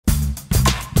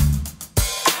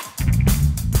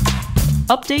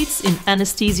Updates in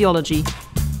Anesthesiology.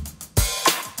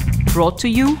 Brought to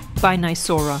you by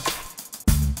NYSORA.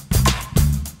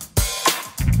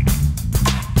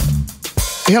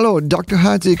 Hello, Dr.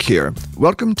 Hadzic here.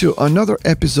 Welcome to another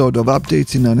episode of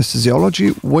Updates in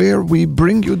Anesthesiology, where we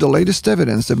bring you the latest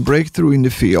evidence and breakthrough in the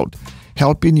field,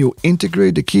 helping you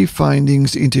integrate the key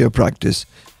findings into your practice.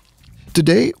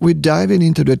 Today, we're diving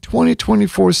into the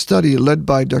 2024 study led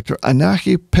by Dr.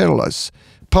 Anahi Perlas,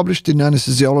 published in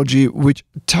Anesthesiology, which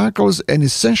tackles an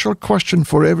essential question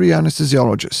for every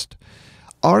anesthesiologist.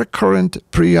 Are current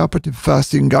preoperative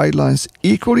fasting guidelines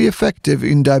equally effective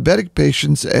in diabetic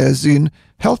patients as in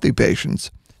healthy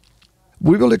patients?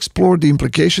 We will explore the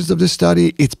implications of the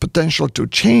study, its potential to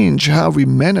change how we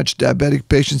manage diabetic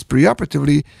patients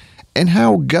preoperatively, and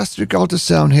how gastric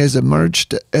ultrasound has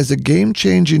emerged as a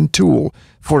game-changing tool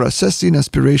for assessing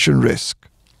aspiration risk.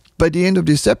 By the end of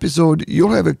this episode,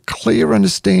 you'll have a clear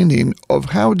understanding of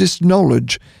how this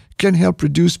knowledge can help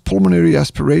reduce pulmonary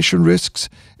aspiration risks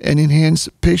and enhance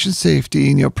patient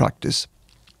safety in your practice.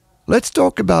 Let's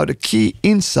talk about a key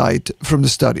insight from the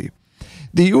study.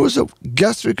 The use of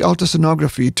gastric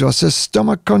ultrasonography to assess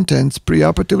stomach contents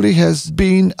preoperatively has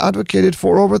been advocated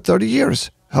for over 30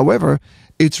 years. However,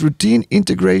 its routine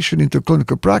integration into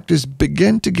clinical practice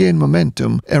began to gain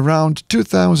momentum around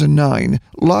 2009,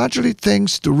 largely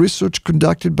thanks to research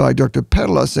conducted by Dr.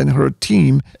 Perlas and her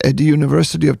team at the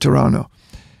University of Toronto.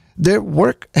 Their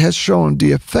work has shown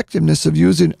the effectiveness of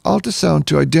using ultrasound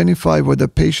to identify whether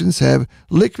patients have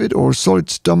liquid or solid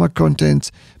stomach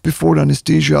contents before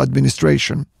anesthesia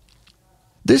administration.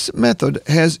 This method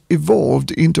has evolved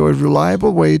into a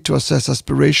reliable way to assess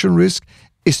aspiration risk,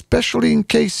 especially in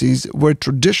cases where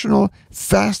traditional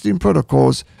fasting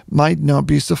protocols might not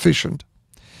be sufficient.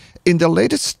 In the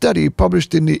latest study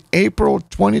published in the April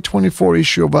 2024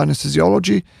 issue of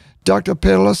Anesthesiology, Dr.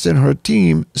 Perlas and her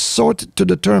team sought to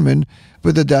determine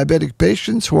whether diabetic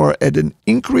patients who are at an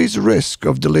increased risk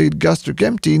of delayed gastric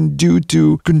emptying due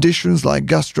to conditions like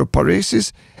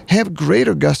gastroparesis have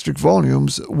greater gastric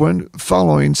volumes when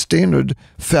following standard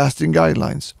fasting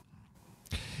guidelines.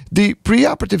 The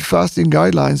preoperative fasting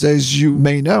guidelines, as you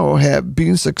may know, have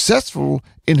been successful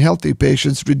in healthy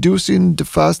patients, reducing the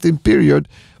fasting period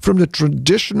from the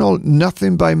traditional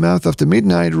nothing by mouth after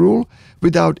midnight rule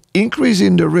without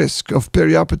increasing the risk of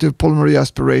perioperative pulmonary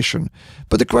aspiration.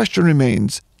 But the question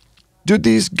remains, do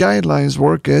these guidelines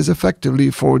work as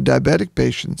effectively for diabetic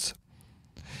patients?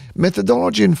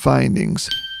 Methodology and findings.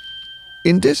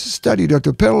 In this study,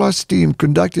 Dr. Perlas' team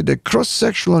conducted a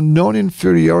cross-sectional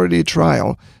non-inferiority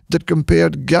trial that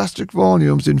compared gastric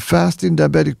volumes in fasting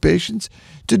diabetic patients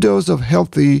to those of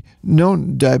healthy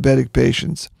non-diabetic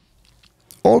patients.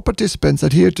 All participants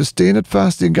adhered to standard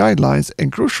fasting guidelines,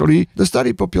 and crucially, the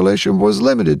study population was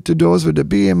limited to those with a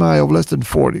BMI of less than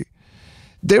 40.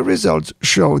 Their results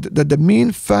showed that the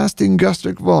mean fasting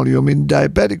gastric volume in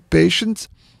diabetic patients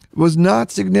was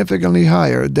not significantly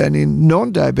higher than in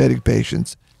non-diabetic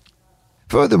patients.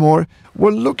 Furthermore,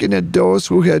 when looking at those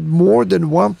who had more than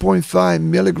 1.5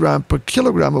 milligram per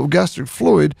kilogram of gastric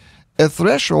fluid, a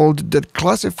threshold that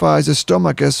classifies a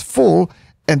stomach as full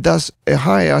and thus a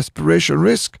high aspiration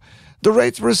risk, the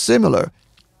rates were similar.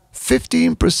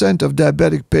 15% of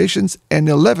diabetic patients and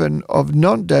 11% of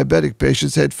non-diabetic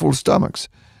patients had full stomachs.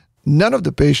 None of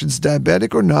the patients,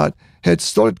 diabetic or not, had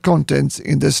solid contents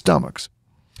in their stomachs.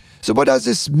 So what does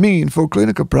this mean for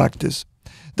clinical practice?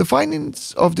 The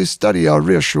findings of this study are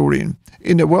reassuring.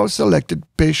 In a well-selected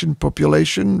patient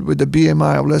population with a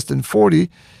BMI of less than 40,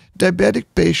 diabetic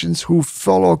patients who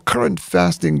follow current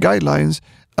fasting guidelines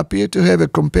appear to have a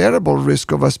comparable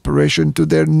risk of aspiration to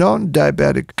their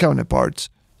non-diabetic counterparts.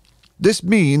 This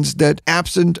means that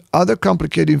absent other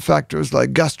complicating factors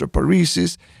like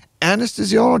gastroparesis,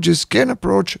 anesthesiologists can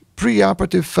approach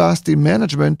preoperative fasting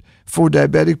management for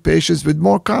diabetic patients with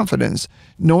more confidence,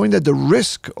 knowing that the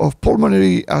risk of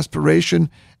pulmonary aspiration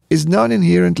is not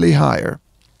inherently higher.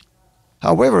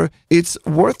 However, it's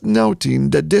worth noting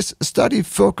that this study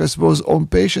focus was on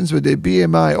patients with a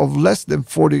BMI of less than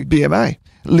 40 BMI,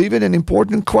 leaving an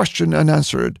important question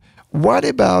unanswered. What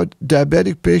about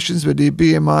diabetic patients with a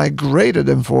BMI greater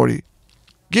than 40?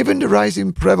 Given the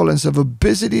rising prevalence of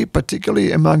obesity,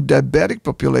 particularly among diabetic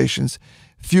populations,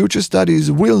 future studies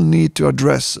will need to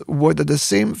address whether the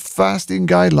same fasting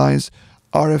guidelines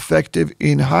are effective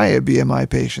in higher BMI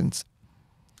patients.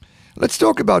 Let's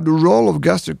talk about the role of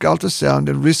gastric ultrasound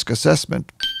and risk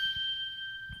assessment.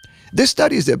 This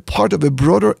study is a part of a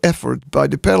broader effort by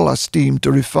the Perlas team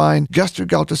to refine gastric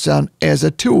ultrasound as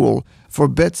a tool for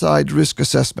bedside risk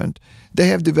assessment. They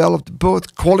have developed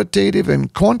both qualitative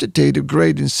and quantitative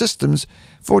grading systems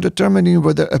for determining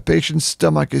whether a patient's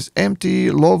stomach is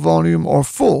empty, low volume, or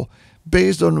full,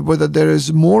 based on whether there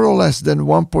is more or less than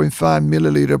 1.5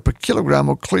 milliliter per kilogram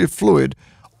of clear fluid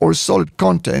or solid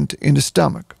content in the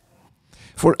stomach.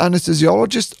 For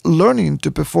anesthesiologists learning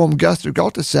to perform gastric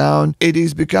ultrasound, it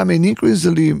is becoming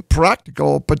increasingly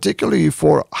practical, particularly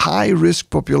for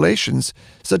high-risk populations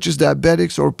such as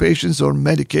diabetics or patients on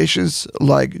medications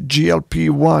like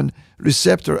GLP-1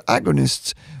 receptor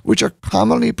agonists, which are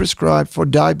commonly prescribed for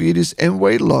diabetes and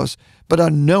weight loss but are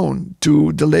known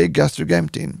to delay gastric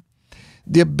emptying.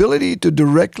 The ability to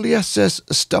directly assess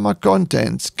stomach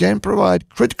contents can provide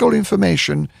critical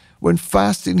information when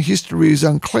fasting history is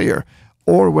unclear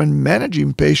or when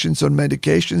managing patients on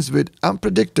medications with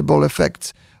unpredictable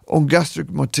effects on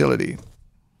gastric motility.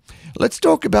 Let's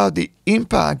talk about the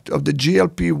impact of the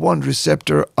GLP-1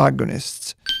 receptor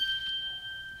agonists.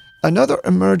 Another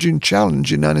emerging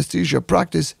challenge in anesthesia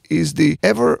practice is the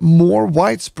ever more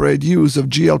widespread use of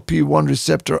GLP-1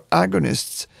 receptor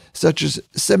agonists, such as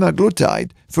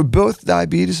semaglutide, for both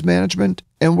diabetes management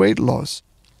and weight loss.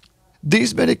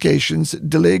 These medications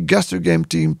delay gastric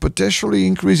emptying, potentially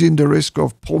increasing the risk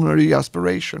of pulmonary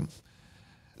aspiration.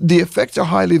 The effects are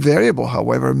highly variable,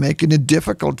 however, making it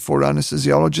difficult for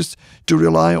anesthesiologists to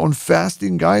rely on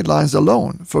fasting guidelines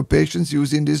alone for patients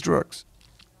using these drugs.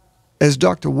 As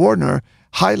Dr. Warner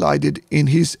highlighted in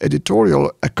his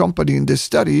editorial accompanying this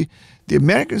study, the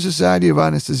American Society of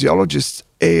Anesthesiologists,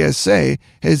 ASA,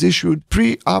 has issued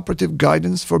preoperative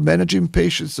guidance for managing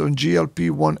patients on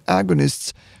GLP-1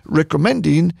 agonists,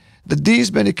 recommending that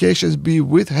these medications be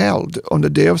withheld on the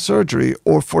day of surgery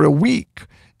or for a week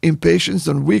in patients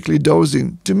on weekly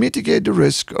dosing to mitigate the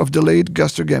risk of delayed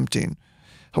gastric emptying.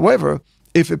 However,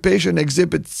 if a patient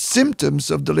exhibits symptoms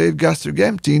of delayed gastric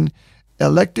emptying,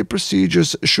 elective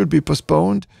procedures should be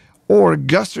postponed or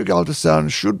gastric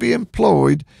ultrasound should be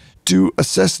employed to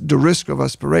assess the risk of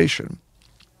aspiration.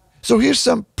 So here's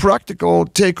some practical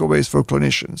takeaways for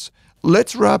clinicians.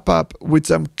 Let's wrap up with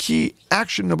some key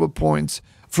actionable points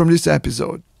from this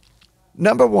episode.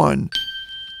 Number 1,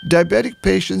 diabetic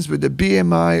patients with a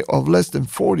BMI of less than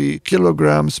 40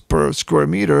 kilograms per square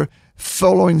meter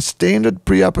following standard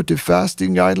preoperative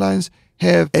fasting guidelines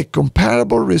have a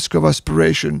comparable risk of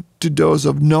aspiration to those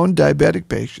of non-diabetic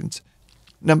patients.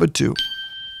 Number 2,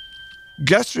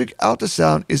 gastric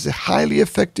ultrasound is a highly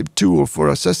effective tool for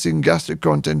assessing gastric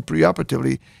content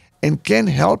preoperatively and can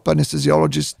help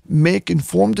anesthesiologists make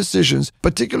informed decisions,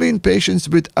 particularly in patients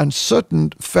with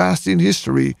uncertain fasting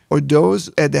history or those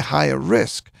at a higher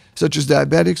risk, such as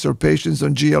diabetics or patients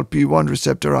on GLP-1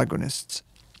 receptor agonists.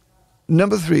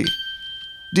 Number 3,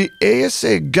 the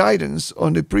ASA guidance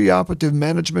on the preoperative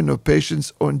management of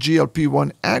patients on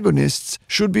GLP-1 agonists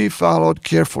should be followed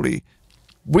carefully.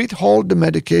 Withhold the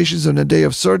medications on the day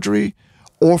of surgery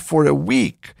or for a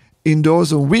week in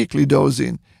those on weekly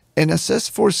dosing and assess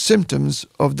for symptoms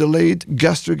of delayed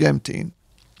gastric emptying.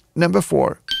 Number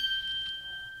 4,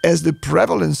 as the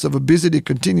prevalence of obesity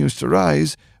continues to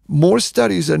rise, more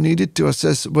studies are needed to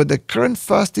assess whether current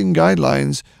fasting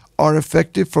guidelines are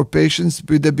effective for patients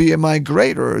with a BMI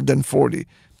greater than 40,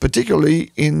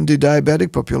 particularly in the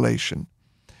diabetic population.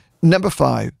 Number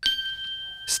 5,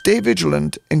 stay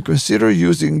vigilant and consider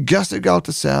using gastric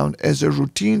ultrasound as a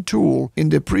routine tool in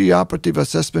the preoperative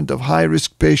assessment of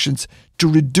high-risk patients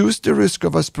to reduce the risk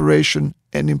of aspiration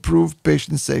and improve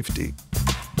patient safety.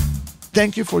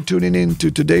 Thank you for tuning in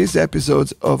to today's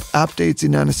episodes of Updates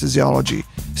in Anesthesiology.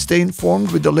 Stay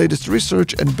informed with the latest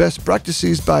research and best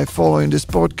practices by following this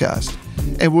podcast.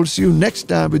 And we'll see you next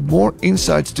time with more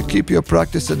insights to keep your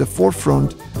practice at the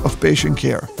forefront of patient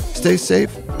care. Stay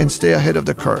safe and stay ahead of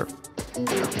the curve.